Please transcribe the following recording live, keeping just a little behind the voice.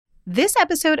This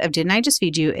episode of Didn't I Just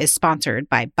Feed You is sponsored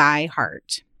by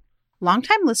ByHeart.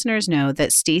 Longtime listeners know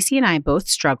that Stacy and I both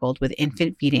struggled with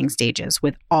infant feeding stages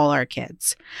with all our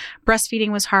kids.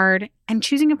 Breastfeeding was hard, and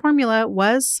choosing a formula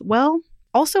was, well,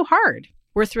 also hard.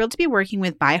 We're thrilled to be working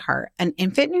with ByHeart, an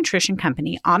infant nutrition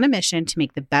company on a mission to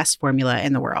make the best formula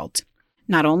in the world.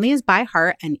 Not only is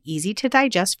ByHeart an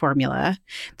easy-to-digest formula,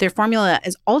 their formula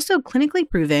is also clinically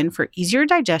proven for easier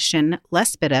digestion,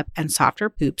 less spit up, and softer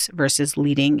poops versus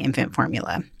leading infant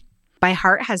formula.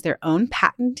 ByHeart has their own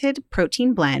patented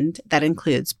protein blend that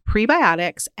includes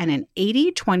prebiotics and an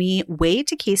 80-20 whey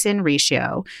to casein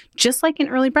ratio, just like in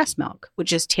early breast milk,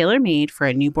 which is tailor-made for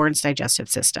a newborn's digestive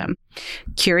system.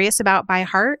 Curious about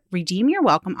ByHeart? Redeem your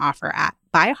welcome offer at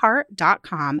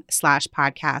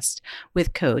byheart.com/podcast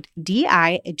with code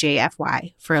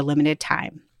DIJFY for a limited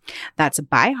time. That's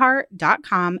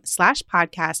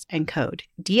byheart.com/podcast and code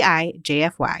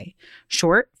DIJFY,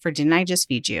 short for Didn't I Just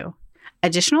Feed You?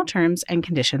 Additional terms and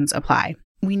conditions apply.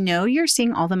 We know you're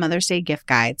seeing all the Mother's Day gift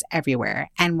guides everywhere,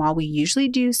 and while we usually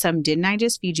do some Didn't I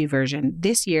Just Feed You version,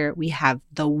 this year we have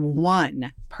the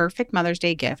one perfect Mother's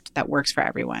Day gift that works for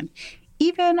everyone,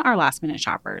 even our last-minute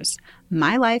shoppers.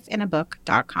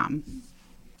 MyLifeInABook.com.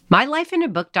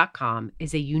 MyLifeInABook.com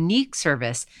is a unique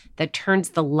service that turns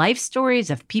the life stories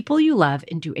of people you love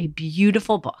into a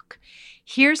beautiful book.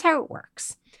 Here's how it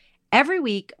works. Every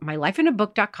week,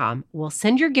 MyLifeInABook.com will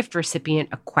send your gift recipient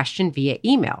a question via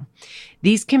email.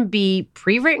 These can be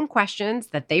pre-written questions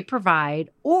that they provide,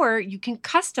 or you can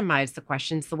customize the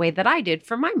questions the way that I did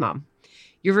for my mom.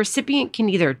 Your recipient can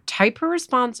either type her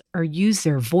response or use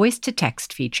their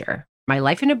voice-to-text feature.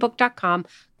 MyLifeInABook.com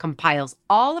compiles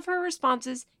all of her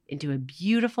responses into a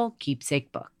beautiful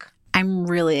keepsake book. I'm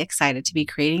really excited to be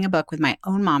creating a book with my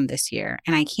own mom this year,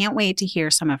 and I can't wait to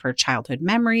hear some of her childhood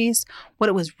memories, what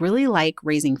it was really like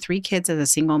raising 3 kids as a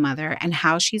single mother, and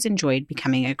how she's enjoyed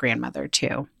becoming a grandmother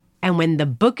too. And when the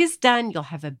book is done, you'll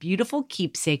have a beautiful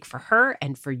keepsake for her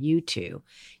and for you too.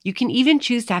 You can even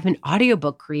choose to have an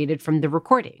audiobook created from the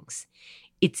recordings.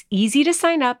 It's easy to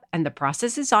sign up, and the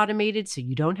process is automated, so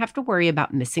you don't have to worry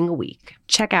about missing a week.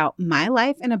 Check out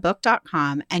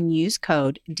MyLifeInABook.com and use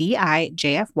code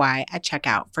DIJFY at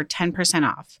checkout for 10%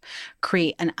 off.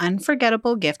 Create an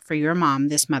unforgettable gift for your mom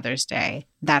this Mother's Day.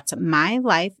 That's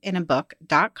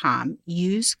MyLifeInABook.com.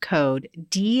 Use code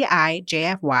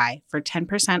DIJFY for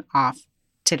 10% off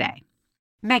today.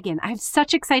 Megan, I have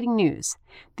such exciting news.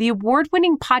 The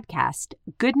award-winning podcast,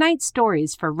 Goodnight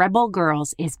Stories for Rebel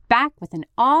Girls, is back with an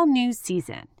all-new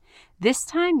season. This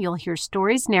time, you'll hear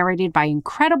stories narrated by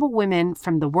incredible women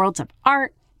from the worlds of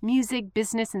art, music,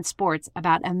 business, and sports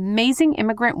about amazing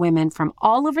immigrant women from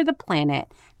all over the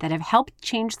planet that have helped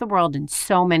change the world in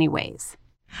so many ways.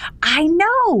 I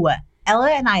know!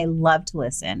 Ella and I love to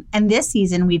listen, and this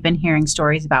season we've been hearing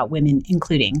stories about women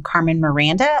including Carmen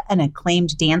Miranda, an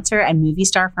acclaimed dancer and movie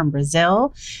star from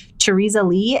Brazil, Teresa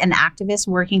Lee, an activist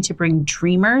working to bring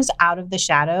dreamers out of the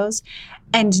shadows,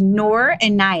 and Noor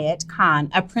Inayat Khan,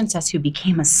 a princess who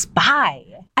became a spy.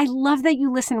 I love that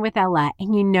you listen with Ella,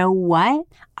 and you know what?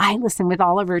 I listen with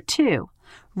Oliver too.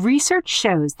 Research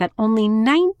shows that only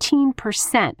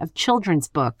 19% of children's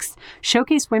books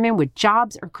showcase women with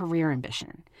jobs or career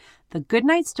ambition. The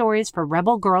Goodnight Stories for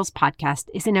Rebel Girls podcast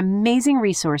is an amazing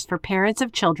resource for parents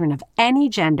of children of any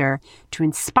gender to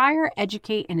inspire,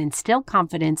 educate, and instill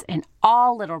confidence in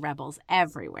all little rebels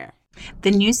everywhere.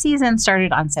 The new season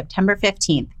started on September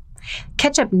 15th.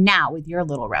 Catch up now with your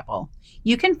little rebel.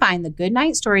 You can find the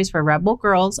Goodnight Stories for Rebel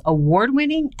Girls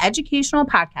award-winning educational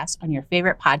podcast on your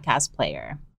favorite podcast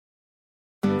player.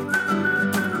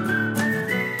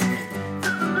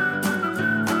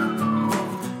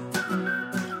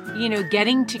 You know,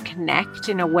 getting to connect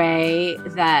in a way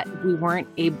that we weren't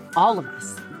able, all of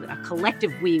us, a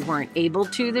collective we weren't able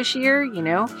to this year, you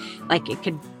know, like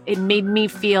it made me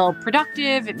feel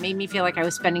productive. It made me feel like I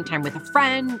was spending time with a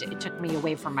friend. It took me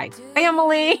away from my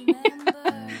family.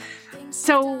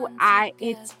 So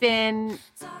it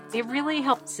really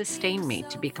helped sustain me,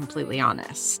 to be completely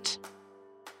honest.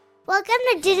 Welcome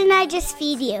to Didn't I Just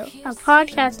Feed You? A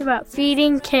podcast about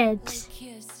feeding kids.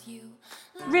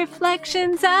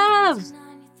 Reflections of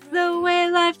the way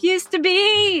life used to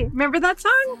be. Remember that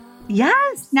song?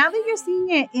 Yes. Now that you're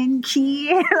singing it in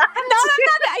key.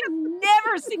 I'm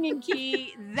never singing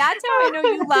key. That's how I know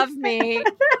you love me.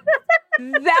 That's how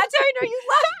I know you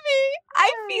love me.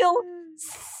 I feel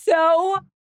so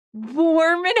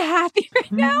warm and happy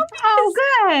right now. Oh,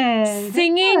 good.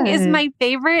 Singing is my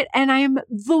favorite, and I am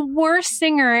the worst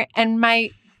singer, and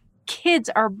my kids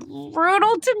are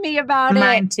brutal to me about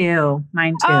Mine it. too.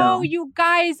 Mine too. Oh, you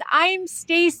guys, I'm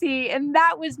Stacy, and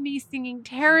that was me singing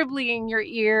terribly in your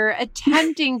ear,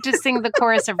 attempting to sing the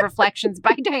chorus of Reflections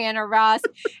by Diana Ross.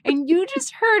 And you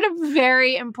just heard a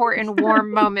very important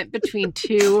warm moment between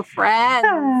two friends.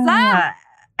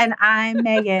 And I'm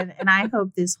Megan, and I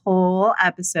hope this whole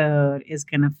episode is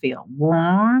going to feel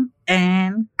warm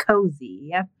and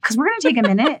cozy because we're going to take a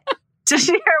minute to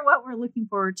share what we're looking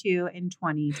forward to in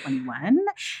 2021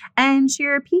 and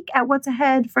share a peek at what's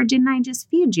ahead for Didn't I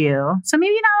Just Feed You? So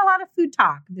maybe not a lot of food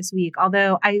talk this week,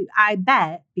 although I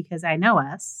bet, because I know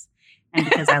us and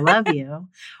because I love you,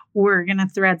 we're going to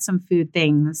thread some food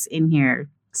things in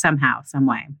here somehow, some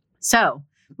way. So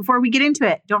before we get into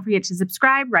it, don't forget to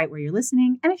subscribe right where you're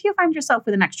listening. And if you find yourself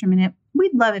with an extra minute,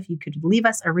 we'd love if you could leave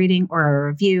us a rating or a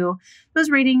review. Those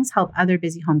ratings help other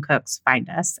busy home cooks find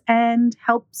us and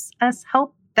helps us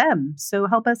help them. So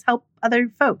help us help other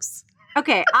folks.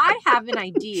 Okay, I have an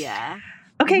idea.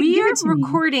 Okay, we give are it to me.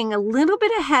 recording a little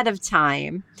bit ahead of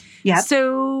time. Yep.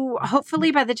 So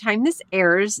hopefully by the time this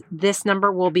airs, this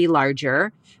number will be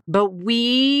larger. But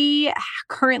we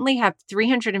currently have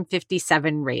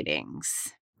 357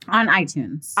 ratings. On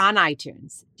iTunes. On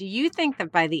iTunes. Do you think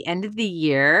that by the end of the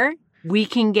year, we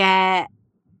can get,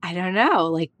 I don't know,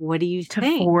 like, what do you to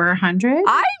think? 400?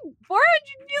 400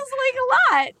 feels like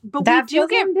a lot, but That we do feels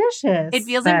get, ambitious. it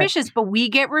feels but ambitious, but we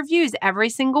get reviews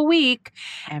every single week.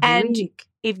 every and week.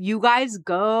 If you guys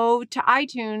go to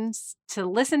iTunes to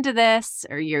listen to this,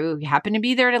 or you happen to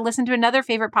be there to listen to another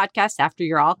favorite podcast after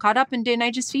you're all caught up and Didn't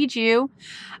I Just Feed You,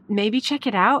 maybe check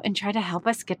it out and try to help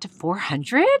us get to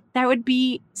 400. That would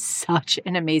be such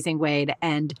an amazing way to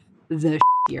end the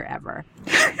year ever.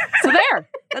 So there,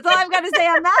 that's all I've got to say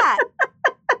on that.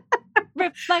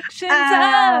 Reflections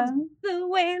of the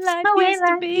way life used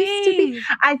to be.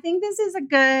 I think this is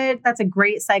that's a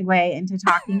great segue into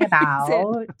talking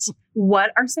about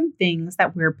what are some things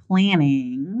that we're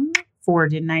planning for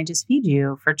Didn't I Just Feed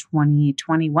You for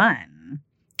 2021.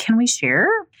 Can we share?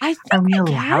 I think Are we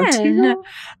allowed to?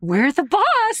 We're the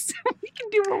boss. We can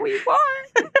do what we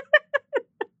want.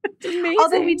 It's amazing.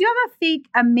 Although we do have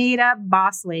a made up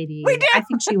boss lady. We do. I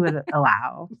think she would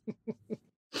allow.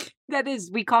 That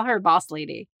is, we call her boss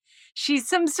lady. She's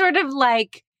some sort of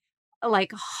like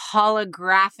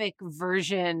holographic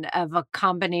version of a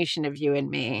combination of you and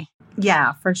me.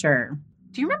 Yeah, for sure.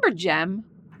 Do you remember Jem?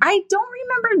 I don't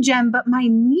remember Jem, but my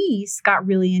niece got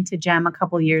really into Jem a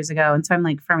couple years ago. And so I'm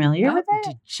like familiar with it.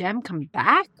 Did Jem come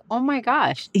back? Oh my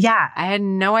gosh. Yeah. I had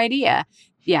no idea.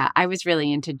 Yeah, I was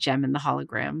really into Jem and the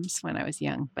holograms when I was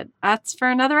young, but that's for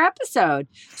another episode.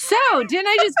 So, Didn't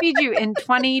I Just Feed You in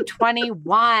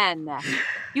 2021?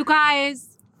 You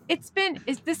guys, is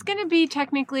this going to be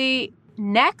technically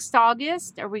next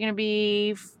August? Are we going to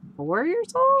be 4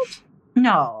 years old?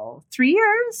 No, 3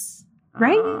 years,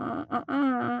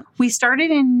 right? We started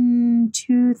in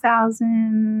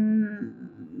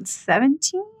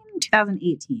 2017,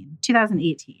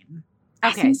 2018.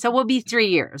 Okay, so we'll be 3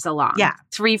 years along. Yeah.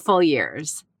 3 full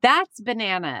years. That's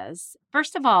bananas.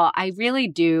 First of all, I really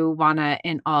do want to,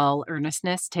 in all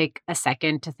earnestness, take a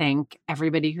second to thank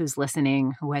everybody who's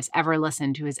listening, who has ever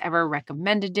listened, who has ever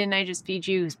recommended Didn't I Just Feed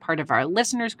You, who's part of our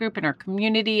listeners group and our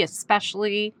community,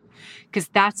 especially, because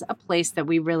that's a place that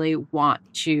we really want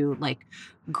to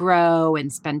grow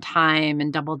and spend time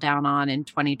and double down on in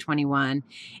 2021.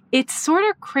 It's sort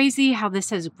of crazy how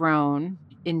this has grown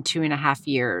in 2.5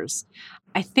 years.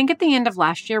 I think at the end of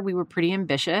last year, we were pretty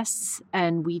ambitious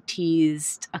and we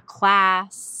teased a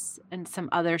class and some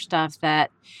other stuff that,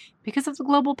 because of the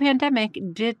global pandemic,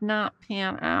 did not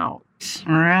pan out.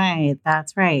 Right.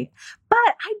 That's right. But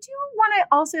I do want to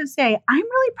also say I'm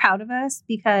really proud of us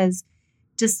because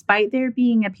despite there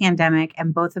being a pandemic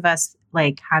and both of us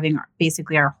having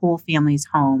basically our whole family's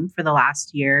home for the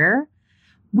last year,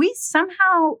 we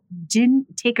somehow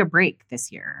didn't take a break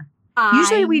this year.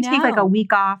 Usually we take a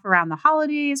week off around the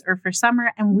holidays or for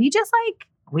summer, and we just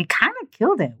we kind of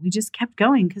killed it. We just kept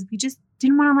going because we just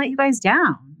didn't want to let you guys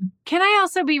down. Can I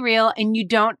also be real? And you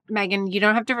don't, Megan, you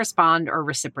don't have to respond or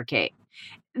reciprocate.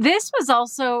 This was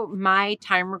also my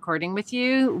time recording with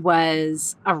you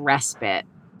was a respite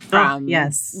from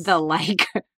the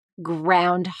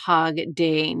Groundhog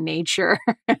Day nature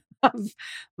of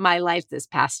my life this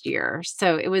past year.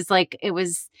 So it was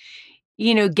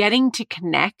getting to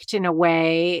connect in a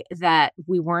way that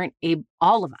we weren't able,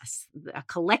 all of us, a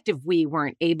collective, we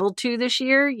weren't able to this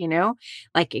year,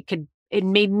 it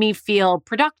made me feel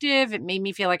productive. It made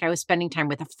me feel like I was spending time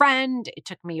with a friend. It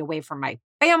took me away from my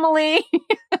family.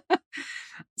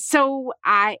 So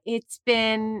it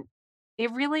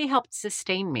really helped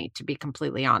sustain me, to be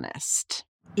completely honest.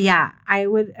 Yeah, I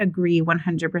would agree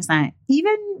 100%.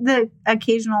 Even the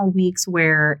occasional weeks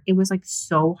where it was like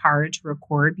so hard to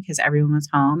record because everyone was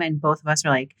home and both of us are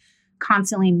like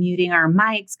constantly muting our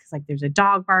mics because like there's a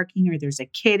dog barking or there's a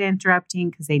kid interrupting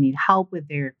because they need help with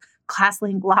their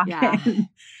ClassLink login. Yeah.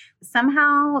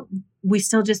 Somehow we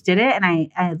still just did it. And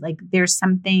I like, there's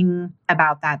something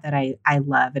about that I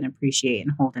love and appreciate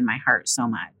and hold in my heart so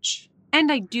much. And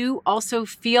I do also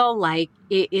feel like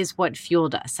it is what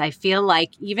fueled us. I feel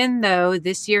like even though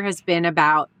this year has been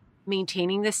about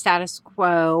maintaining the status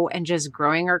quo and just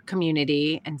growing our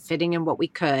community and fitting in what we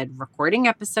could, recording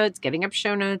episodes, getting up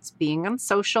show notes, being on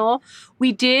social,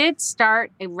 we did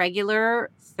start a regular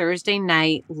Thursday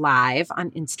night live on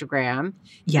Instagram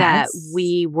that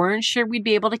we weren't sure we'd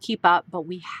be able to keep up, but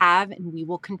we have and we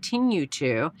will continue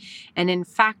to. And in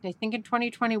fact, I think in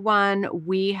 2021,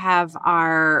 we have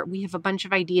a bunch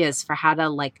of ideas for how to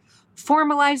like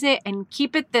formalize it and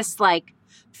keep it this like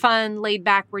fun, laid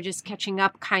back, we're just catching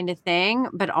up kind of thing,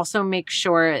 but also make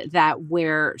sure that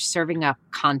we're serving up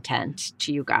content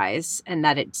to you guys and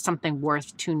that it's something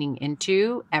worth tuning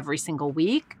into every single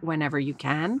week whenever you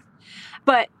can.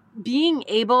 But being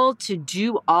able to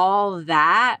do all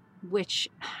that, which,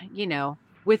 you know,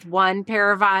 with one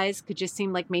pair of eyes could just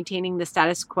seem like maintaining the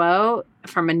status quo,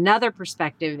 from another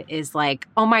perspective is like,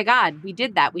 oh my God, we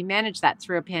did that. We managed that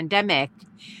through a pandemic.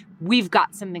 We've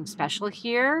got something special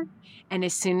here. And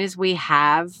as soon as we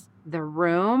have the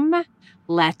room,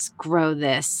 let's grow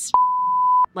this.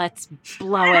 Let's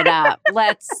blow it up.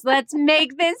 Let's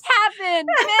make this happen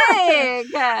big.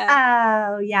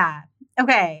 Oh, yeah.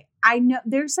 Okay. I know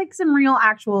there's like some real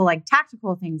actual like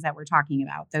tactical things that we're talking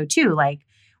about though too. Like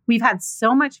we've had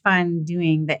so much fun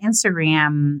doing the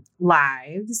Instagram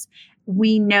lives.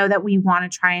 We know that we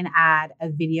want to try and add a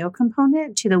video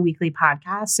component to the weekly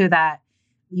podcast so that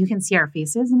you can see our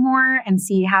faces more and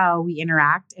see how we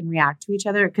interact and react to each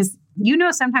other. Because, you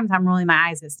know, sometimes I'm rolling my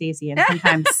eyes at Stacey and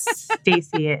sometimes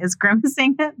Stacey is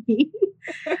grimacing at me.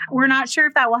 We're not sure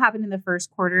if that will happen in the first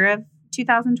quarter of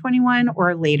 2021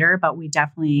 or later, but we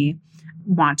definitely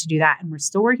want to do that. And we're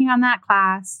still working on that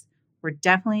class. We're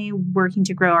definitely working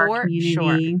to grow our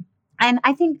community. Sure. And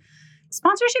I think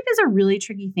sponsorship is a really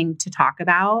tricky thing to talk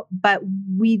about, but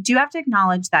we do have to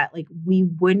acknowledge that like we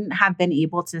wouldn't have been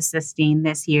able to sustain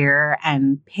this year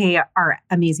and pay our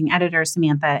amazing editor,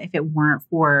 Samantha, if it weren't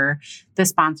for the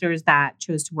sponsors that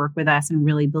chose to work with us and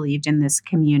really believed in this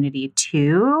community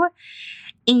too.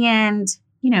 And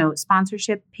you know,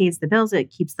 sponsorship pays the bills.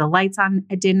 It keeps the lights on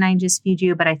at Didn't I Just Feed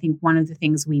You? But I think one of the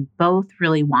things we both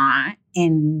really want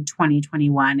in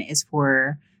 2021 is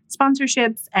for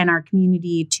sponsorships and our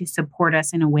community to support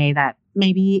us in a way that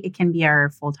maybe it can be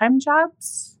our full-time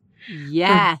jobs.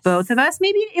 Yes. For both of us.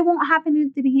 Maybe it won't happen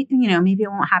at the beginning, you know, maybe it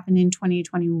won't happen in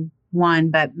 2021,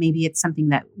 but maybe it's something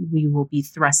that we will be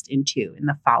thrust into in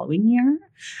the following year.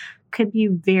 Could be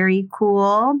very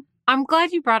cool. I'm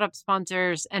glad you brought up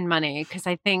sponsors and money because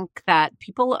I think that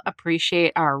people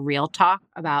appreciate our real talk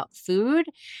about food.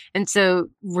 And so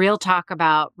real talk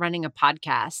about running a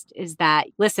podcast is that,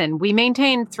 listen, we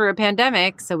maintained through a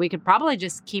pandemic, so we could probably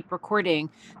just keep recording,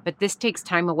 but this takes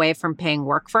time away from paying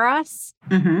work for us.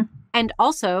 Mm-hmm. And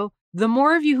also, the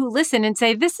more of you who listen and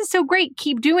say, this is so great,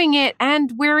 keep doing it.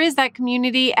 And where is that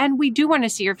community? And we do want to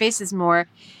see your faces more.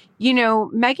 You know,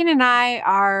 Megan and I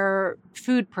are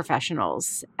food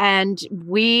professionals and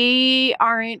we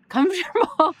aren't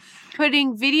comfortable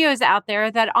putting videos out there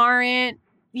that aren't,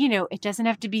 you know, it doesn't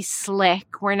have to be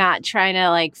slick. We're not trying to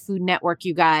like Food Network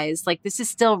you guys. Like this is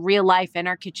still real life in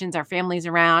our kitchens, our families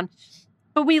around.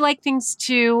 But we like things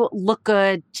to look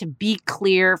good, to be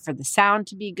clear, for the sound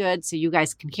to be good so you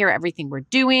guys can hear everything we're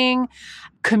doing.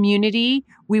 Community,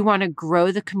 we want to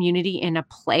grow the community in a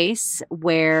place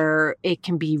where it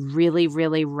can be really,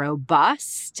 really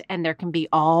robust and there can be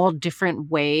all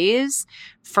different ways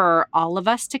for all of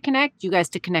us to connect, you guys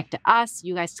to connect to us,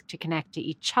 you guys to connect to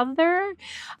each other.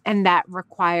 And that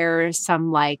requires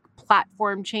some like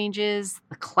platform changes.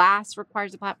 The class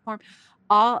requires a platform.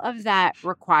 All of that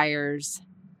requires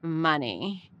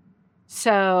money.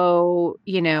 So,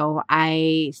 you know,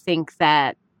 I think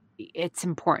that it's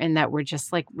important that we're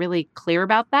just like really clear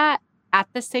about that. At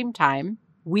the same time,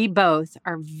 we both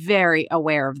are very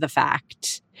aware of the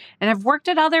fact, and I've worked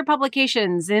at other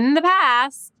publications in the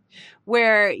past,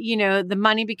 where, the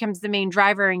money becomes the main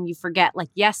driver and you forget, like,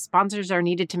 yes, sponsors are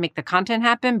needed to make the content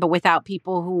happen, but without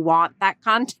people who want that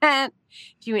content,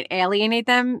 if you alienate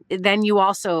them, then you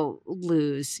also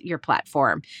lose your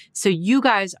platform. So you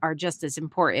guys are just as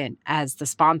important as the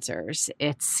sponsors.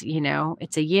 It's,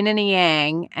 it's a yin and a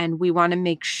yang, and we want to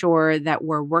make sure that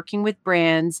we're working with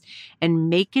brands and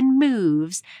making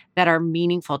moves that are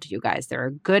meaningful to you guys. They're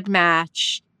a good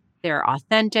match. They're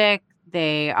authentic.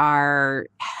 They are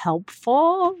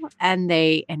helpful, and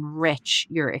they enrich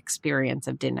your experience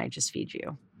of Didn't I Just Feed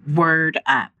You? Word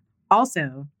up.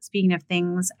 Also, speaking of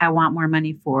things I want more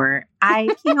money for,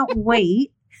 I can't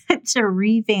wait to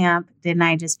revamp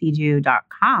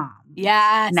didn'tijustfeedyou.com.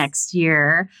 Yes. Next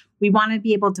year. We want to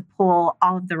be able to pull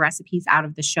all of the recipes out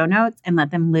of the show notes and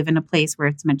let them live in a place where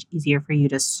it's much easier for you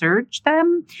to search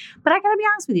them. But I got to be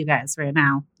honest with you guys right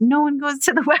now. No one goes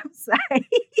to the website.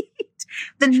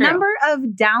 The True. number of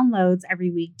downloads every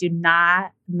week do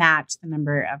not match the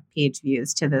number of page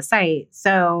views to the site.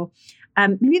 So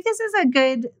maybe this is a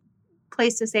good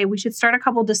place to say we should start a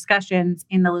couple discussions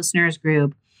in the listeners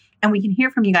group, and we can hear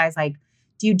from you guys. Like,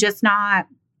 do you just not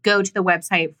go to the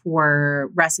website for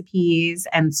recipes,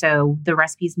 and so the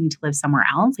recipes need to live somewhere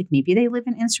else? Like maybe they live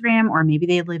in Instagram, or maybe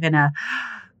they live in a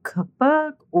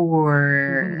cookbook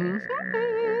or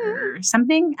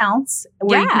something else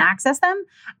where you can access them.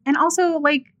 And also,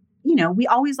 like, we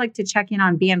always like to check in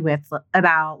on bandwidth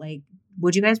about, like,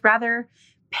 would you guys rather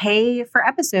pay for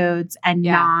episodes and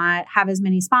not have as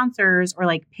many sponsors, or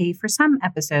like pay for some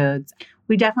episodes?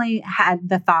 We definitely had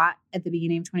the thought at the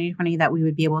beginning of 2020 that we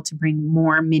would be able to bring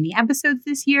more mini episodes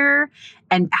this year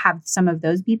and have some of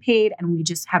those be paid. And we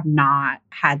just have not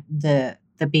had the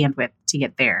bandwidth to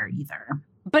get there either.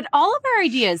 But all of our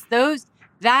ideas,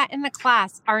 that in the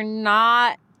class, are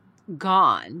not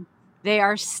gone. They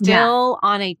are still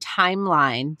on a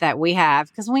timeline that we have,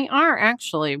 because we are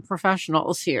actually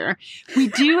professionals here. We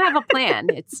do have a plan.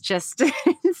 It's just it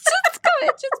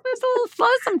just moves a little slow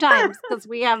sometimes because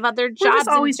we have other jobs. We're just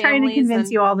always and trying to convince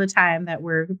and, you all the time that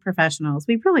we're professionals.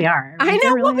 We really are. I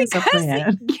know, really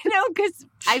because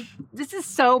this is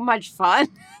so much fun.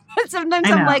 Sometimes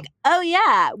I'm like, oh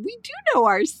yeah, we do know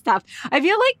our stuff. I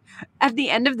feel like at the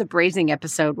end of the braising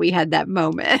episode, we had that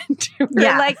moment.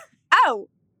 We're like, oh,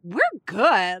 we're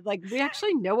good. Like, we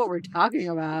actually know what we're talking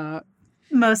about.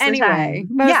 Most of the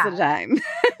time.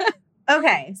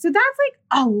 Okay, so that's like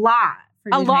a lot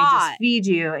for Didn't I Just Feed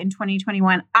You in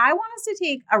 2021. I want us to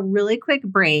take a really quick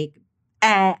break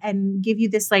and give you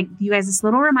this, like, you guys, this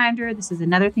little reminder. This is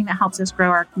another thing that helps us grow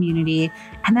our community.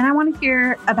 And then I want to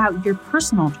hear about your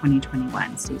personal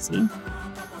 2021, Stacey.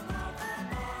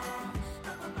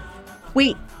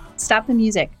 Wait, stop the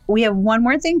music. We have one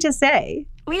more thing to say.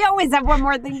 We always have one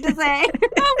more thing to say.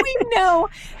 We know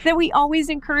that we always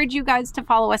encourage you guys to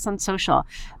follow us on social,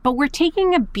 but we're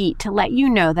taking a beat to let you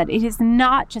know that it is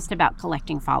not just about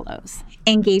collecting follows.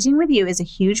 Engaging with you is a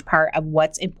huge part of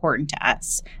what's important to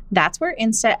us. That's where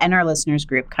Insta and our listeners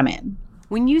group come in.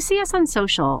 When you see us on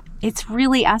social, it's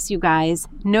really us, you guys.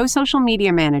 No social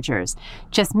media managers.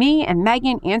 Just me and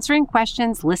Megan answering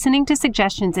questions, listening to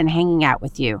suggestions, and hanging out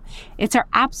with you. It's our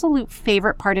absolute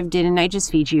favorite part of Didn't I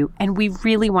Just Feed You, and we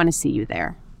really want to see you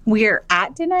there. We're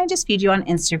at Didn't I Just Feed You on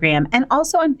Instagram and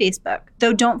also on Facebook.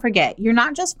 Though don't forget, you're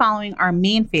not just following our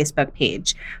main Facebook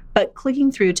page, but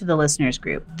clicking through to the listeners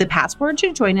group. The password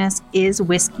to join us is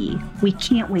whiskey. We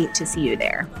can't wait to see you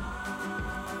there.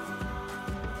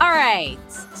 All right.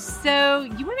 So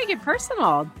you want to get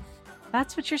personal.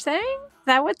 That's what you're saying? Is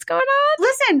that what's going on?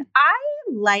 Listen,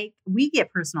 we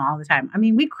get personal all the time. I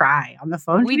mean, we cry on the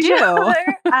phone. We do.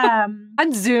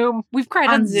 On Zoom. We've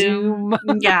cried on Zoom.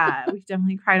 Yeah, we've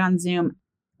definitely cried on Zoom.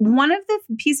 One of the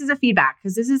pieces of feedback,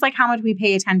 because this is like how much we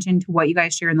pay attention to what you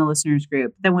guys share in the listeners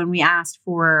group, that when we asked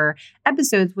for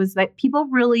episodes was that people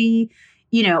really,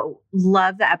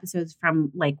 love the episodes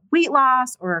from like weight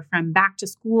loss or from back to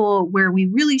school, where we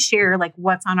really share like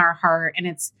what's on our heart. And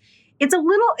it's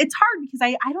hard because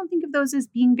I don't think of those as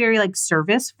being very like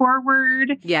service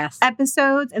forward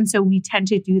episodes. And so we tend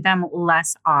to do them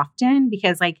less often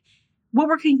because like what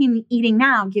we're cooking and eating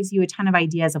now gives you a ton of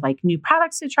ideas of like new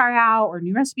products to try out or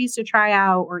new recipes to try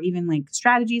out or even like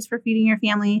strategies for feeding your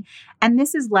family. And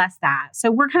this is less that.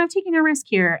 So we're kind of taking a risk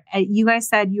here. You guys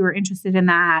said you were interested in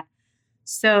that.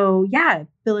 So yeah,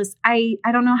 Phyllis, I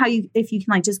don't know if you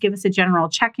can like just give us a general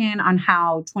check-in on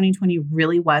how 2020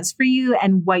 really was for you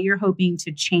and what you're hoping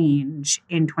to change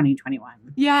in 2021.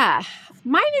 Yeah,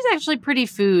 mine is actually pretty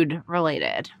food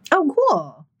related. Oh,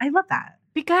 cool. I love that.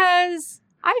 Because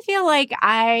I feel like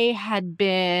I had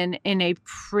been in a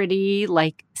pretty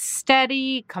like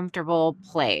steady, comfortable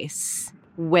place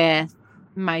with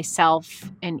myself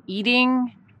and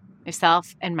eating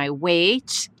myself and my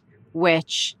weight,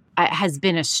 which has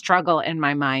been a struggle in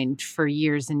my mind for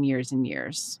years and years and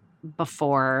years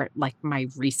before like my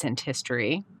recent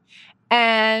history.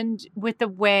 And with the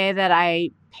way that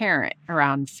I parent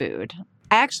around food.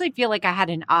 I actually feel like I had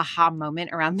an aha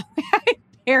moment around the way I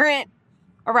parent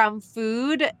around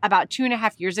food about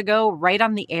 2.5 years ago, right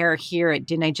on the air here at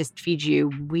Didn't I Just Feed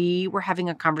You? We were having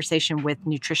a conversation with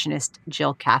nutritionist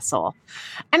Jill Castle.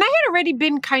 And I had already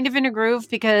been kind of in a groove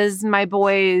because my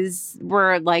boys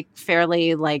were like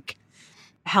fairly like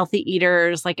healthy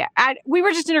eaters. Like we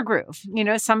were just in a groove, you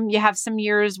know, you have some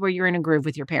years where you're in a groove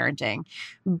with your parenting,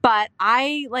 but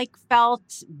I like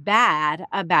felt bad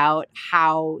about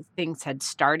how things had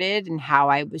started and how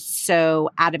I was so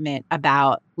adamant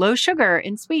about low sugar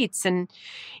and sweets. And,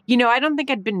 you know, I don't think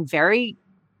I'd been very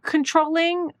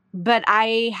controlling, but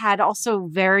I had also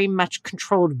very much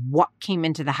controlled what came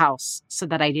into the house so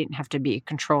that I didn't have to be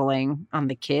controlling on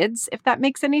the kids, if that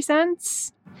makes any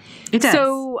sense. It does.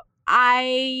 So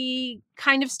I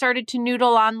kind of started to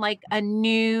noodle on like a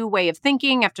new way of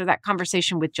thinking after that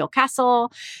conversation with Jill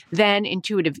Castle. Then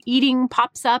intuitive eating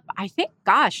pops up. I think,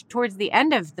 towards the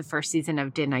end of the first season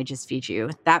of Didn't I Just Feed You?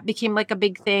 That became like a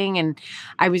big thing. And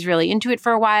I was really into it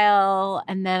for a while.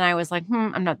 And then I was like,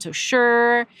 I'm not so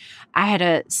sure. I had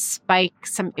to spike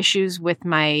some issues with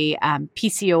my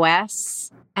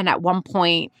PCOS. And at one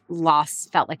point,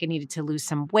 felt like I needed to lose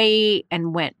some weight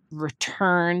and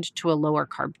returned to a lower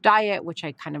carb diet, which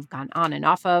I kind of gone on and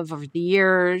off of over the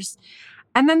years.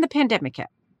 And then the pandemic hit.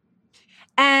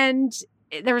 And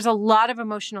there was a lot of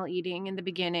emotional eating in the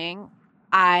beginning.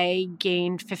 I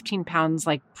gained 15 pounds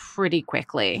like pretty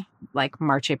quickly, like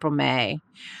March, April, May.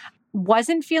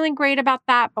 Wasn't feeling great about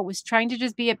that, but was trying to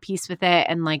just be at peace with it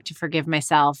and like to forgive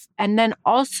myself. And then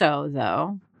also,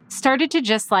 though, started to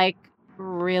just like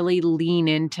really lean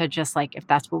into just like, if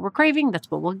that's what we're craving,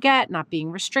 that's what we'll get, not being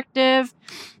restrictive,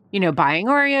 you know, buying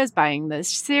Oreos, buying the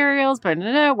cereals,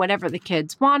 whatever the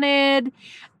kids wanted.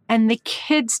 And the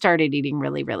kids started eating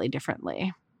really, really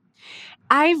differently.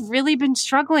 I've really been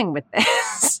struggling with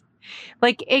this.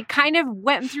 Like it kind of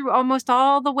went through almost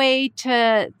all the way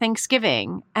to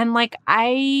Thanksgiving. And like,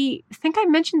 I think I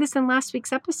mentioned this in last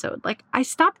week's episode. Like I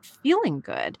stopped feeling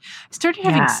good. I started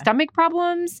having stomach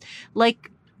problems.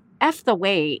 Like F the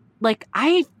weight. Like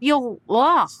I feel,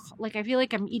 like I feel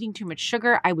like I'm eating too much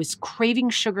sugar. I was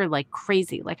craving sugar like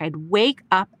crazy. Like I'd wake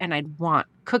up and I'd want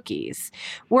cookies,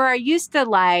 where I used to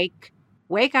like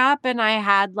wake up and I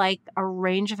had like a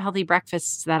range of healthy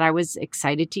breakfasts that I was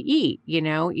excited to eat, you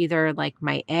know, either like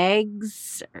my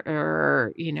eggs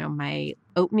or, you know, my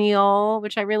oatmeal,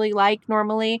 which I really like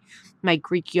normally, my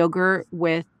Greek yogurt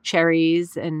with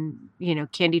cherries and, you know,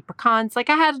 candied pecans. Like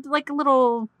I had like a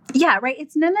little. Yeah, right.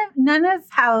 It's none of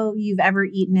how you've ever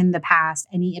eaten in the past,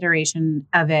 any iteration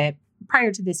of it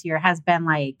prior to this year has been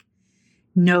like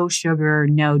no sugar,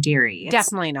 no dairy.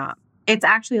 Definitely not. It's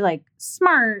actually like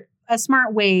a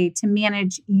smart way to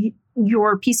manage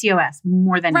your PCOS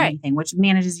more than anything, which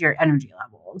manages your energy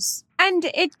levels. And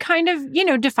it kind of, you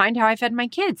know, defined how I fed my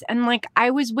kids. And like,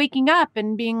 I was waking up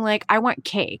and being like, I want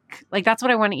cake. Like, that's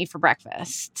what I want to eat for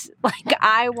breakfast. Like,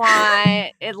 I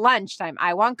want at lunchtime,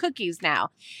 I want cookies now.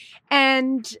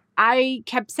 And I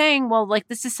kept saying, well, like,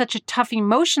 this is such a tough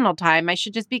emotional time. I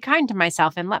should just be kind to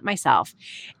myself and let myself.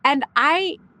 And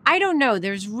I don't know.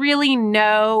 There's really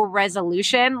no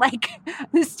resolution. Like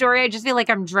this story, I just feel like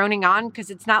I'm droning on because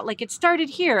it's not like it started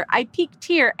here. I peaked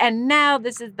here and now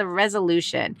this is the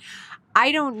resolution.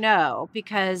 I don't know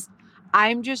because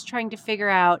I'm just trying to figure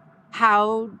out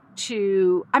I'm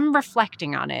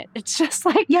reflecting on it. It's just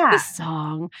like the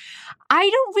song. I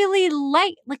don't really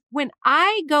like when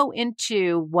I go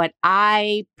into what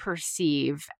I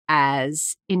perceive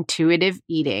as intuitive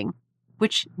eating,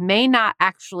 which may not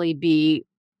actually be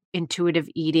intuitive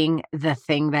eating, the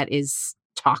thing that is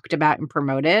talked about and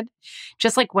promoted.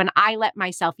 Just like when I let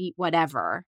myself eat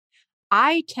whatever,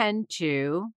 I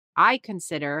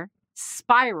consider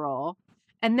spiral.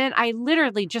 And then I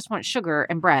literally just want sugar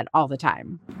and bread all the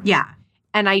time. Yeah.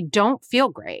 And I don't feel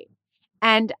great.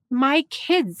 And my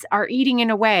kids are eating in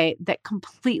a way that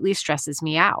completely stresses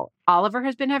me out. Oliver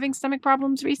has been having stomach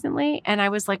problems recently. And I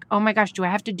was like, oh my gosh, do I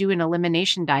have to do an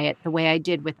elimination diet the way I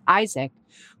did with Isaac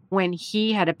when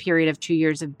he had a period of 2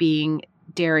 years of being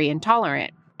dairy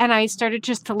intolerant? And I started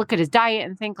just to look at his diet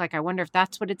and think like, I wonder if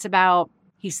that's what it's about.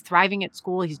 He's thriving at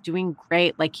school. He's doing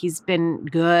great. Like he's been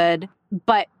good,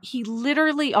 but he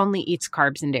literally only eats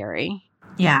carbs and dairy.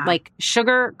 Yeah. Like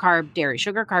sugar, carb,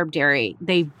 dairy.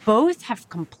 They both have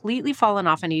completely fallen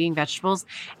off on eating vegetables.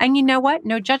 And you know what?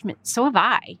 No judgment. So have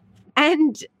I.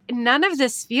 And none of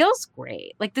this feels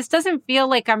great. Like, this doesn't feel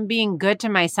like I'm being good to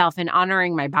myself and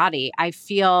honoring my body. I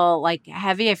feel like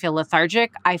heavy. I feel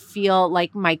lethargic. I feel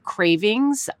like my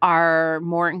cravings are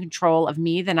more in control of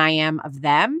me than I am of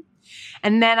them.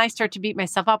 And then I start to beat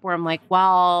myself up where I'm like,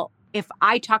 well, if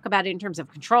I talk about it in terms of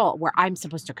control, where I'm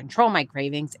supposed to control my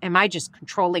cravings, am I just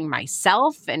controlling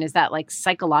myself? And is that like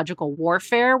psychological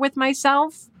warfare with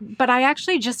myself? But I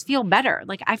actually just feel better.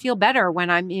 Like, I feel better when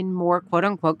I'm in more quote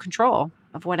unquote control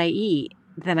of what I eat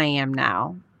than I am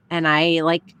now. And I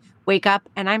like wake up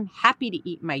and I'm happy to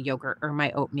eat my yogurt or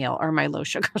my oatmeal or my low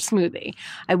sugar smoothie.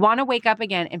 I want to wake up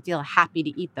again and feel happy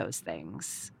to eat those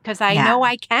things because I know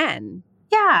I can.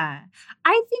 Yeah.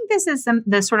 I think this is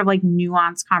the sort of like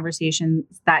nuanced conversations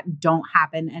that don't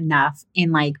happen enough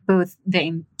in like both the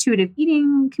intuitive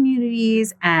eating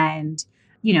communities and,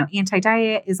 you know,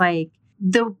 anti-diet is like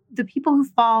the people who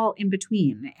fall in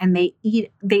between and they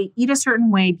eat a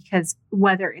certain way because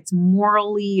whether it's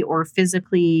morally or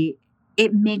physically,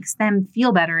 it makes them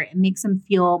feel better. It makes them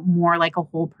feel more like a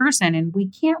whole person. And we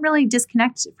can't really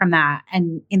disconnect from that.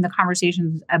 And in the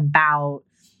conversations about,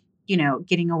 you know,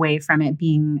 getting away from it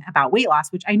being about weight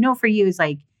loss, which I know for you is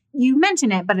like, you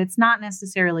mention it, but it's not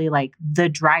necessarily like the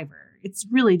driver. It's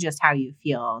really just how you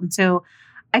feel. And so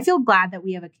I feel glad that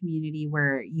we have a community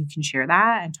where you can share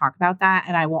that and talk about that.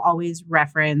 And I will always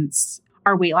reference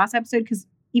our weight loss episode because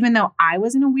even though I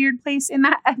was in a weird place in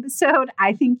that episode,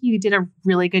 I think you did a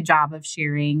really good job of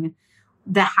sharing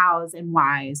the hows and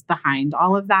whys behind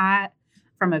all of that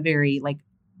from a very like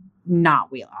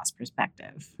not weight loss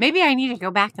perspective. Maybe I need to go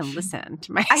back and listen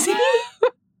to my.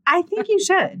 I think you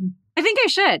should. I think I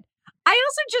should. I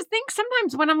also just think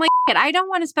sometimes when I'm like, I don't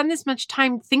want to spend this much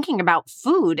time thinking about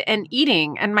food and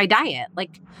eating and my diet.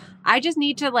 Like, I just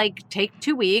need to like take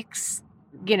 2 weeks,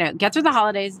 you know, get through the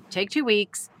holidays, take 2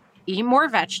 weeks, eat more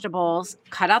vegetables,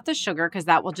 cut out the sugar because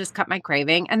that will just cut my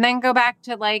craving, and then go back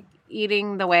to like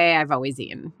eating the way I've always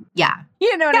eaten. Yeah.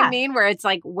 You know what I mean? Where it's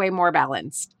like way more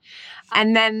balanced.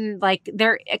 And then like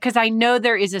because I know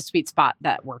there is a sweet spot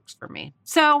that works for me.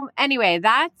 So anyway,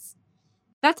 that's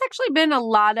actually been a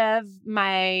lot of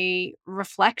my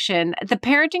reflection. The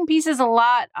parenting piece is a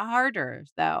lot harder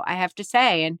though, I have to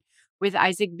say. And with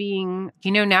Isaac being,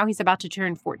 you know, now he's about to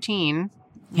turn 14.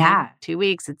 Yeah. 2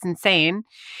 weeks. It's insane.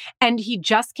 And he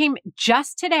just came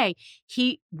just today.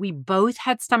 We both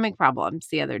had stomach problems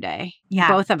the other day. Yeah.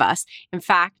 Both of us. In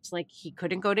fact, like he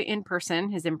couldn't go to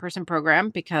his in-person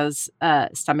program because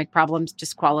stomach problems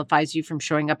disqualifies you from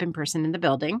showing up in person in the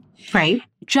building. Right.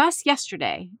 Just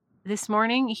yesterday, this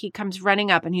morning, he comes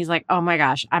running up and he's like, oh my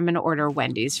gosh, I'm going to order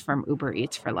Wendy's from Uber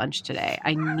Eats for lunch today.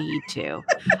 I need to.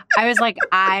 I was like,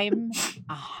 I'm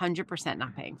 100%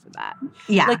 not paying for that.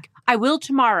 Yeah. Like, I will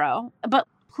tomorrow, but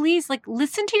please, like,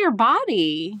 listen to your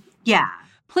body. Yeah.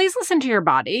 Please listen to your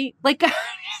body. Like,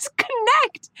 just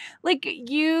connect. Like,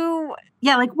 you.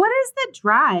 Yeah. Like, what is the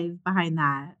drive behind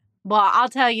that? Well, I'll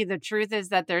tell you, the truth is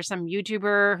that there's some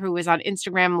YouTuber who was on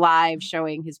Instagram Live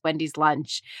showing his Wendy's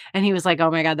lunch. And he was like, oh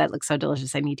my God, that looks so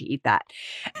delicious. I need to eat that.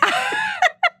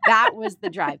 That was the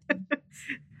drive.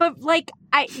 But like,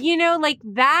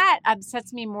 that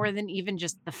upsets me more than even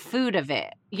just the food of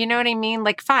it. You know what I mean?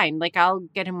 Like, fine, like I'll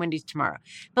get him Wendy's tomorrow.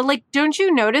 But like, don't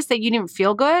you notice that you didn't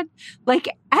feel good? Like,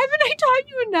 haven't I taught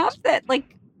you enough that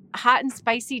like hot and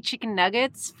spicy chicken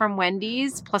nuggets from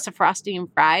Wendy's plus a Frosty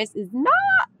and fries is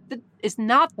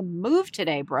not the move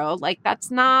today, bro. Like,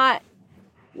 that's not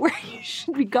where you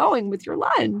should be going with your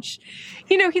lunch.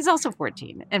 You know, he's also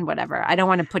 14 and whatever. I don't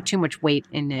want to put too much weight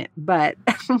in it, but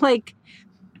like,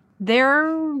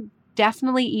 they're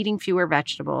definitely eating fewer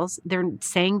vegetables. They're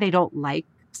saying they don't like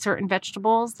certain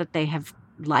vegetables that they have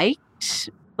liked.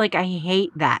 Like, I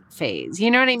hate that phase. You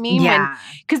know what I mean? Yeah.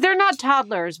 Because they're not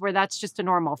toddlers where that's just a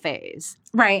normal phase.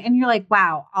 Right. And you're like,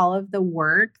 wow, all of the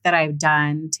work that I've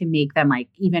done to make them like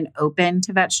even open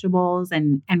to vegetables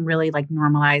and really like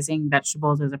normalizing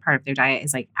vegetables as a part of their diet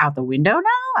is like out the window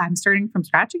now? I'm starting from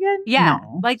scratch again? Yeah.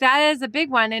 No. Like, that is a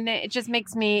big one. And it just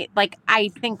makes me like, I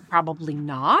think probably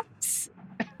not.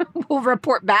 We'll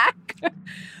report back.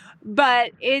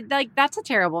 But it like, that's a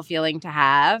terrible feeling to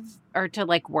have or to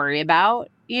like worry about,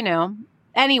 you know.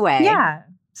 Anyway. Yeah.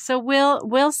 So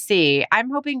we'll see. I'm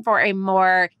hoping for a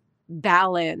more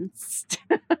balanced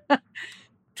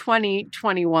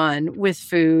 2021 with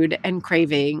food and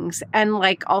cravings. And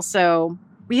like, also,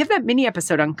 we have that mini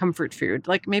episode on comfort food.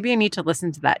 Like, maybe I need to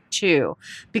listen to that too,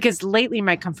 because lately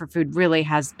my comfort food really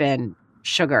has been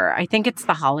sugar. I think it's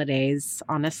the holidays,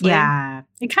 honestly. Yeah.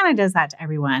 It kind of does that to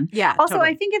everyone. Yeah. Also,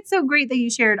 totally. I think it's so great that you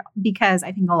shared because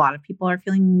I think a lot of people are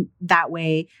feeling that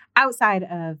way outside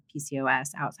of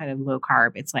PCOS, outside of low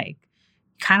carb. It's like,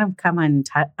 kind of come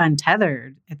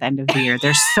untethered at the end of the year.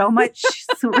 There's so many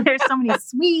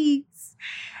sweets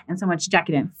and so much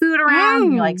decadent food around.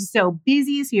 And you're like so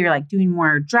busy. So you're like doing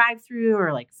more drive-through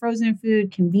or like frozen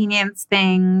food, convenience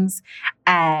things.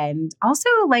 And also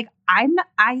like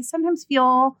I sometimes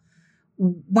feel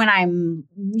when I'm,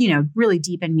 really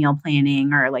deep in meal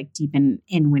planning or like deep in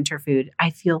winter food,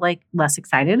 I feel like less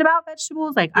excited about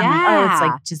vegetables. Like, I'm like, oh, it's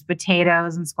like just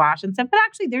potatoes and squash and stuff. But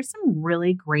actually there's some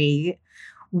really great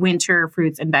winter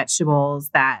fruits and vegetables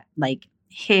that like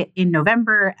hit in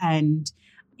November and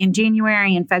in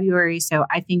January and February. So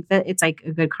I think that it's like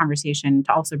a good conversation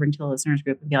to also bring to the listeners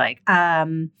group and be like,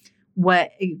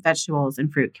 what vegetables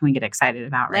and fruit can we get excited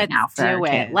about right now for our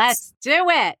kids? Let's do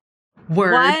it.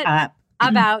 Word what up.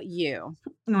 About you?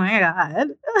 Oh my God.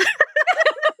 Your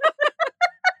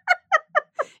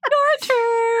turn.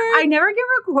 I never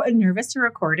get nervous to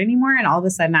record anymore. And all of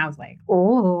a sudden I was like,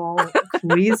 oh,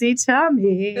 queasy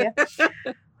tummy.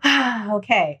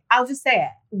 Okay. I'll just say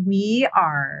it. We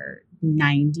are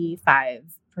 95%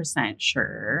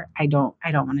 sure. I don't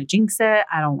want to jinx it.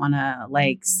 I don't want to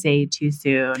like say too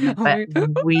soon,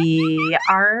 but we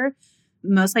are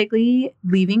most likely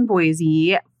leaving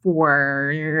Boise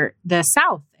for the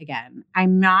South again.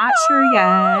 I'm not sure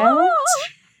yet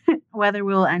whether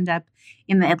we'll end up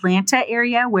in the Atlanta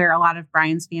area where a lot of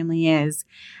Brian's family is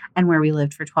and where we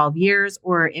lived for 12 years,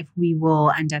 or if we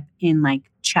will end up in like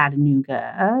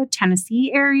Chattanooga,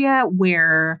 Tennessee area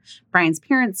where Brian's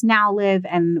parents now live.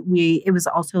 And it was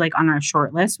also like on our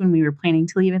short list when we were planning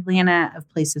to leave Atlanta of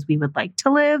places we would like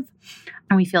to live.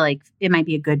 And we feel like it might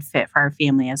be a good fit for our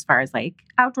family as far as like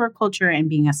outdoor culture and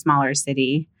being a smaller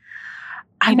city.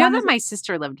 I know that my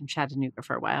sister lived in Chattanooga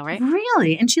for a while, right?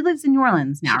 Really? And she lives in New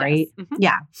Orleans now, right? Mm-hmm.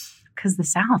 Yeah. Because the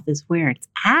South is where it's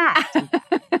at.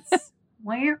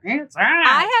 Where it's at.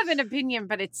 I have an opinion,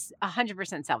 but it's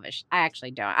 100% selfish. I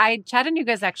actually don't.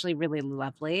 Chattanooga is actually really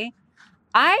lovely.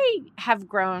 I have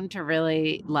grown to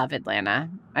really love Atlanta.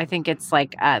 I think it's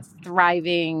like a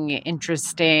thriving,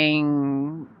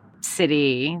 interesting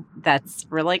city that's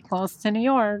really close to New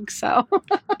York. So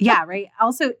yeah, right.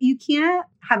 Also, you can't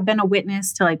have been a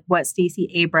witness to like what Stacey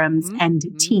Abrams and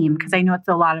team, because I know it's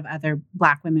a lot of other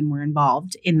Black women were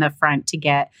involved in the front to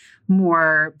get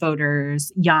more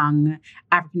voters, young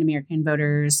African-American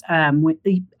voters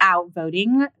out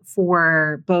voting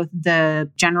for both the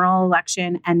general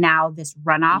election and now this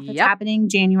runoff that's happening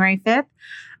January 5th.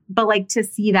 But like to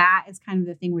see that is kind of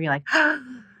the thing where you're like,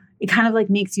 it kind of like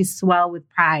makes you swell with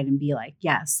pride and be like,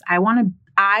 yes, I want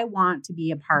to be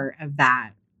a part of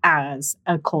that as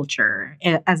a culture,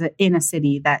 in a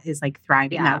city that is like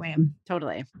thriving that way.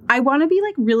 Totally. I want to be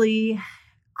like really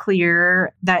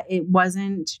clear that it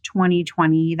wasn't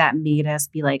 2020 that made us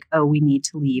be like, oh, we need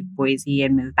to leave Boise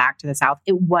and move back to the South.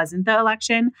 It wasn't the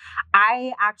election.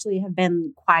 I actually have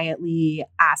been quietly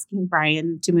asking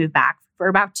Brian to move back for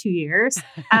about 2 years.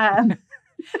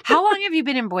 How long have you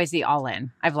been in Boise all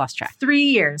in? I've lost track. 3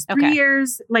 years. Okay. 3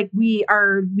 years. Like we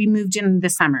moved in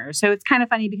this summer. So it's kind of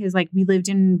funny because like we lived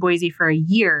in Boise for a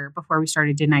year before we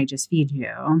started Didn't I Just Feed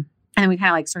You? And we kind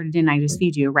of like started Didn't I Just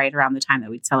Feed You right around the time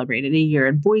that we'd celebrated a year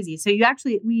in Boise. So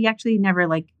we actually never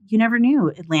like, you never knew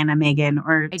Atlanta Megan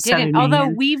or I Southern didn't.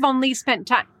 Although Megan.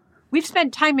 we've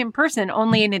spent time in person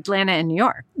only in Atlanta and New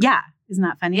York. Yeah. Isn't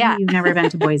that funny? Yeah. You've never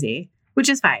been to Boise, which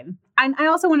is fine. I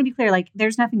also want to be clear, like,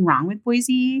 there's nothing wrong with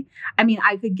Boise. I mean,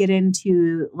 I could get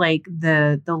into like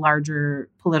the larger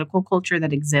political culture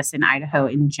that exists in Idaho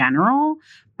in general,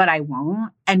 but I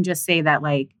won't. And just say that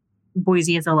like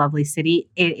Boise is a lovely city.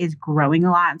 It is growing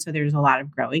a lot. And so there's a lot of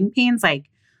growing pains.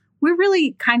 Like we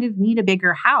really kind of need a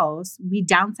bigger house. We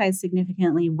downsized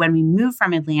significantly when we moved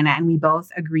from Atlanta, and we both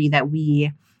agree that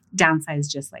we downsized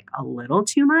just like a little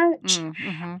too much.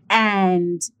 Mm-hmm.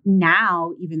 And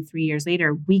now, even 3 years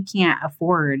later, we can't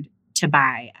afford to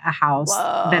buy a house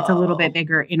that's a little bit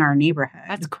bigger in our neighborhood.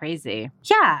 That's crazy.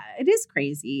 Yeah, it is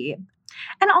crazy.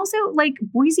 And also, like,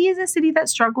 Boise is a city that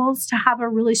struggles to have a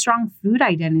really strong food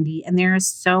identity. And there is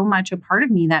so much a part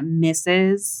of me that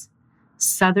misses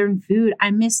Southern food.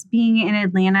 I miss being in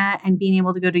Atlanta and being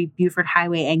able to go to Buford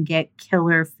Highway and get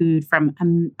killer food from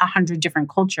 100 different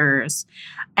cultures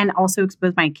and also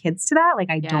expose my kids to that. Like,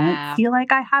 I don't feel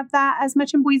like I have that as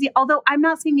much in Boise, although I'm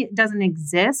not saying it doesn't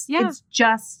exist. Yeah. It's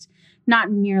just not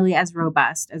nearly as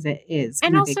robust as it is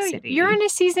in a big city. And also, you're in a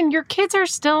season, your kids are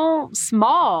still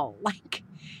small. Like,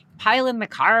 pile in the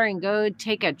car and go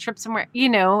take a trip somewhere. You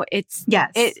know,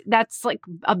 that's like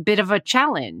a bit of a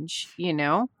challenge, you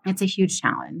know? It's a huge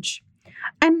challenge.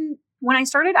 And when I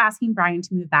started asking Brian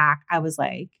to move back, I was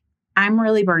like, I'm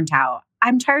really burnt out.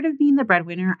 I'm tired of being the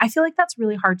breadwinner. I feel like that's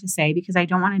really hard to say because I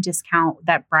don't want to discount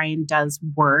that Brian does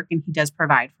work and he does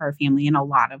provide for our family in a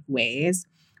lot of ways.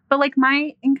 But like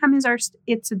my income is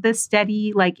it's the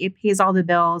steady, like it pays all the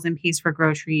bills and pays for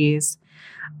groceries,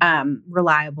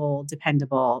 reliable,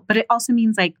 dependable. But it also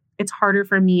means like it's harder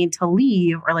for me to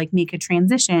leave or like make a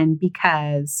transition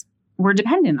because we're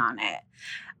dependent on it.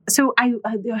 So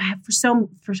for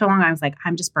so long, I was like,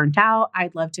 I'm just burnt out.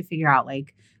 I'd love to figure out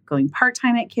like going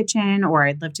part-time at Kitchen, or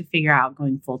I'd love to figure out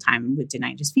going full-time with Didn't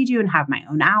I Just Feed You and have my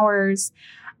own hours.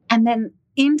 And then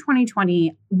in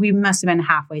 2020, we must have been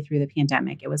halfway through the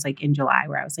pandemic. It was like in July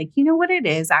where I was like, you know what it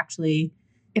is actually,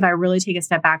 if I really take a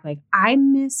step back, like I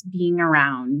miss being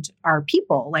around our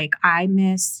people. Like I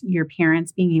miss your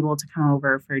parents being able to come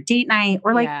over for date night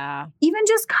or like even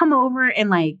just come over and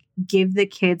like give the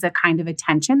kids a kind of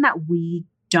attention that we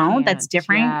don't. That's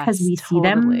different because we see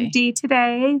them day to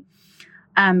day.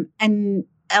 And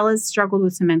Ella's struggled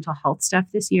with some mental health stuff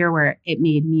this year where it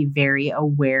made me very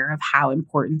aware of how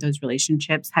important those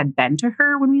relationships had been to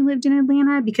her when we lived in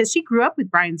Atlanta, because she grew up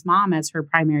with Brian's mom as her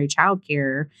primary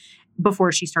childcare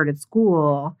before she started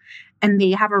school. And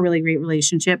they have a really great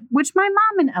relationship, which my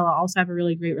mom and Ella also have a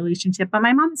really great relationship. But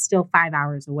my mom is still 5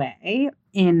 hours away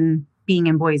in being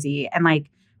in Boise. And like,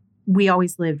 we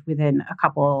always lived within a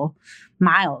couple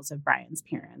miles of Brian's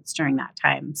parents during that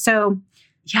time. So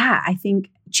yeah, I think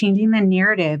changing the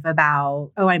narrative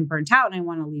about, oh, I'm burnt out and I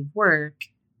want to leave work,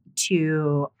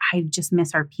 to I just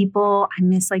miss our people. I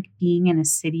miss like being in a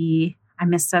city. I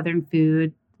miss Southern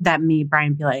food. That made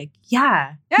Brian be like,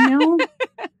 yeah, you know,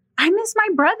 I miss my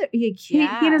brother. He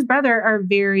and his brother are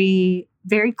very,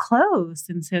 very close.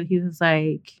 And so he was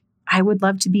like, I would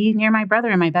love to be near my brother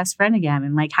and my best friend again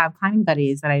and like have climbing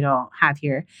buddies that I don't have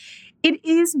here. It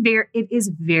is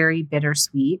very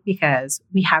bittersweet because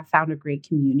we have found a great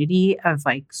community of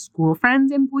like school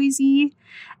friends in Boise.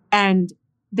 And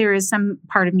there is some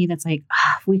part of me that's like,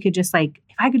 if we could just like,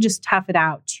 if I could just tough it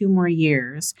out 2 more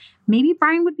years, maybe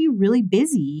Brian would be really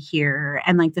busy here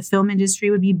and like the film industry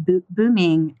would be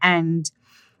booming and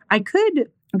I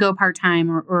could go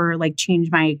part-time or like change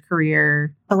my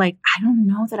career. But like, I don't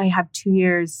know that I have 2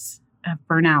 years of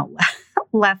burnout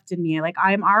left in me. Like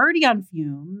I'm already on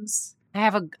fumes. I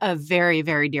have a very,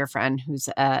 very dear friend who's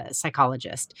a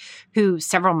psychologist who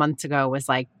several months ago was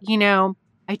like, you know,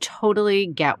 I totally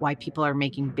get why people are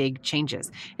making big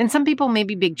changes. And some people,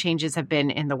 maybe big changes have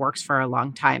been in the works for a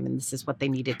long time and this is what they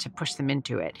needed to push them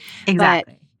into it.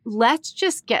 Exactly. But let's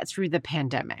just get through the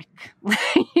pandemic.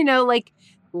 You know, like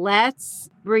let's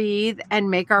breathe and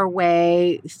make our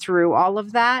way through all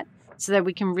of that so that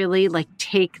we can really like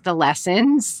take the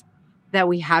lessons that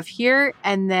we have here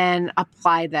and then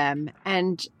apply them.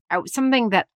 And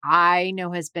something that I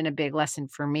know has been a big lesson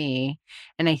for me,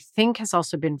 and I think has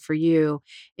also been for you,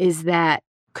 is that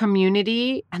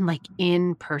community and like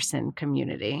in-person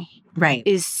community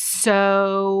is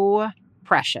so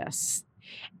precious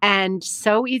and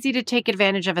so easy to take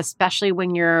advantage of, especially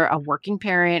when you're a working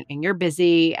parent and you're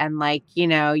busy and like, you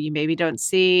know, you maybe don't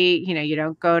see, you know, you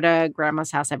don't go to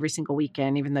grandma's house every single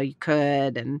weekend, even though you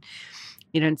could, and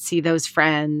you don't see those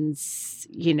friends,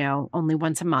 you know, only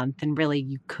once a month, and really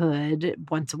you could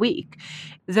once a week.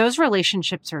 Those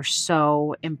relationships are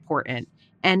so important.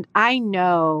 And I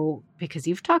know, because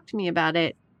you've talked to me about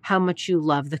it, how much you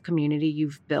love the community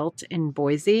you've built in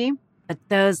Boise. But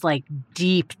those like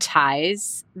deep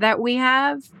ties that we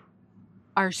have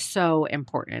are so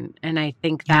important. And I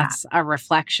think that's a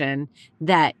reflection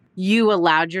that you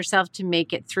allowed yourself to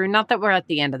make it through. Not that we're at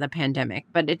the end of the pandemic,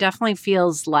 but it definitely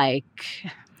feels like...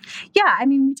 Yeah, I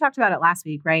mean, we talked about it last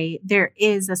week, right? There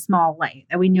is a small light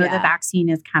that we know the vaccine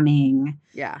is coming.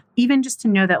 Yeah. Even just to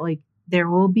know that like there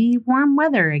will be warm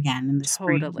weather again in the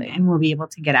spring and we'll be able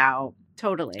to get out.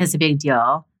 Totally. It's a big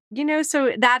deal. You know,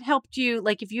 so that helped you.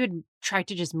 Like if you had tried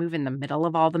to just move in the middle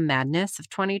of all the madness of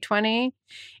 2020,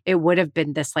 it would have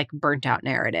been this like burnt out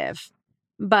narrative.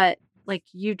 But like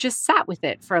you just sat with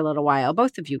it for a little while,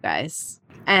 both of you guys,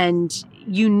 and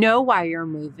you know why you're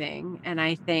moving. And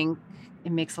I think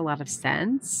it makes a lot of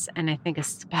sense. And I think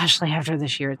especially after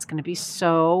this year, it's going to be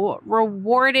so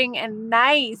rewarding and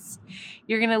nice.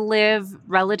 You're going to live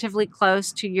relatively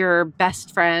close to your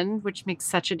best friend, which makes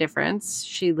such a difference.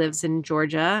 She lives in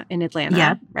Georgia, in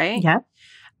Atlanta, right? Yep.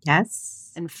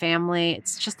 Yes. And family.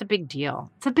 It's just a big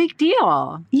deal. It's a big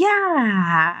deal.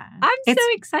 Yeah. I'm so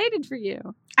excited for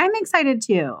you. I'm excited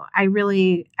too. I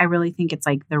really think it's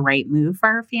like the right move for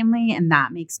our family, and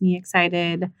that makes me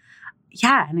excited.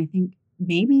 Yeah. And I think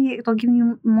maybe it'll give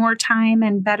you more time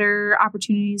and better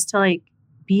opportunities to like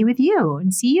be with you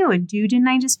and see you and do Didn't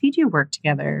I Just Feed You work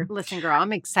together. Listen, girl,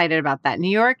 I'm excited about that. New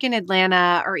York and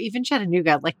Atlanta or even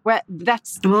Chattanooga. Like what?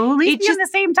 That's We'll at least it be in the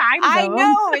same time zone. I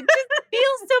know. It just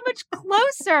feels so much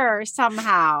closer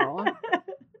somehow.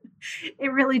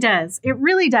 It really does. It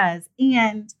really does.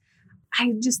 And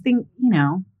I just think,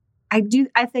 I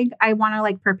think I want to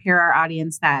like prepare our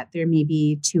audience that there may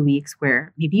be 2 weeks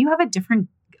where maybe you have a different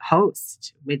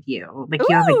host with you. Like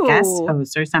you have a guest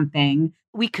host or something.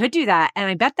 We could do that. And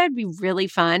I bet that'd be really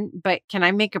fun. But can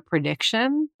I make a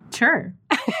prediction? Sure.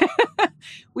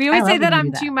 We always say that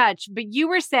I'm that. too much, but you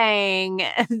were saying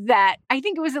that, I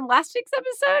think it was in last week's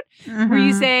episode, were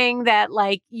you saying that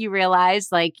like you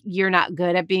realize like you're not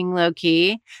good at being low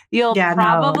key? You'll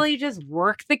probably just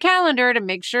work the calendar to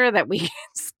make sure that we can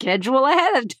schedule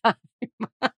ahead of time.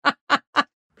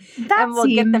 That and we'll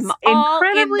get them all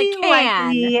incredibly in the can.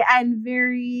 likely and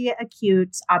very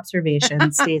acute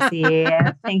observation, Stacey.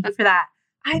 Thank you for that.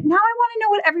 Now I want to know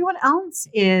what everyone else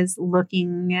is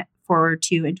looking forward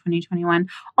to in 2021.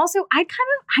 Also, I'm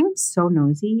so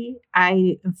nosy.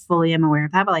 I fully am aware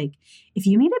of that. But like, if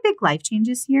you made a big life change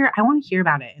this year, I want to hear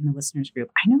about it in the listeners group.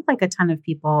 I know like a ton of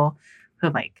people who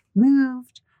have like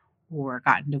moved or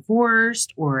gotten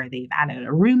divorced, or they've added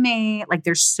a roommate. Like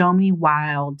there's so many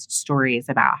wild stories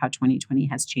about how 2020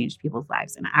 has changed people's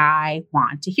lives. And I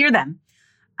want to hear them.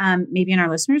 Maybe in our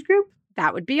listeners group.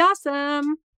 That would be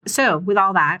awesome. So with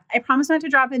all that, I promise not to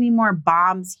drop any more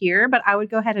bombs here, but I would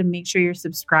go ahead and make sure you're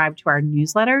subscribed to our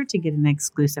newsletter to get an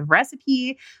exclusive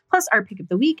recipe, plus our pick of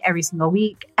the week every single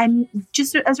week. And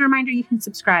just as a reminder, you can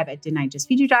subscribe at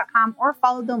didn'tijustfeedyou.com or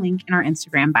follow the link in our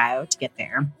Instagram bio to get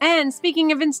there. And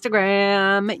speaking of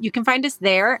Instagram, you can find us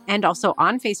there and also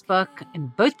on Facebook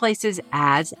in both places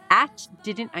as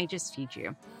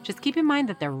 @Didn'tIJustFeedYou. Just keep in mind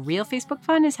that the real Facebook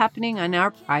fun is happening on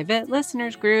our private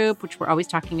listeners group, which we're always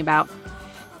talking about.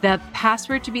 The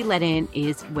password to be let in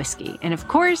is whiskey. And of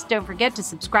course, don't forget to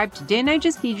subscribe to Didn't I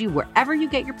Just Feed You wherever you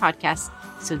get your podcasts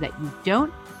so that you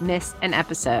don't miss an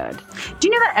episode. Do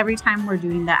you know that every time we're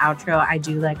doing the outro, I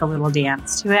do like a little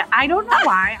dance to it? I don't know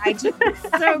why. I just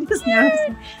noticed.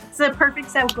 It's a perfect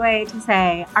segue to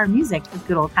say our music is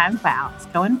Good Old Times by Alex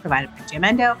Cohen, provided by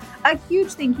Jamendo. A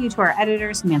huge thank you to our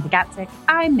editor, Samantha Gatzik.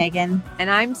 I'm Megan.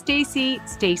 And I'm Stacey.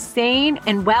 Stay sane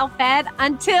and well-fed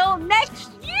until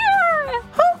next year.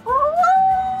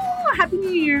 Happy New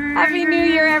Year. Happy New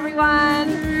Year, everyone.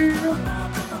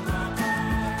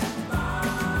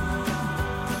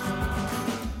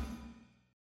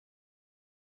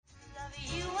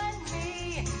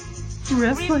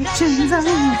 Reflections of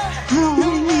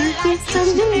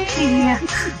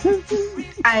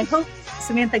I hope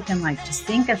Samantha can like just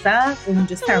sync us up and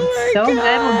just sound so good.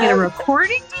 We'll get a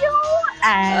recording deal.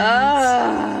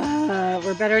 And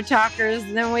we're better talkers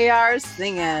than we are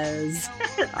singers.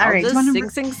 All right, just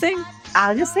sing.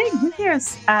 I'll just sing. Who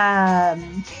cares?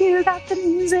 Hear that the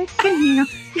music and you.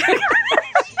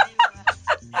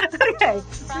 Okay,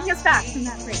 bring us back from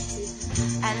that break,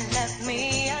 please. And left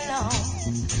me alone.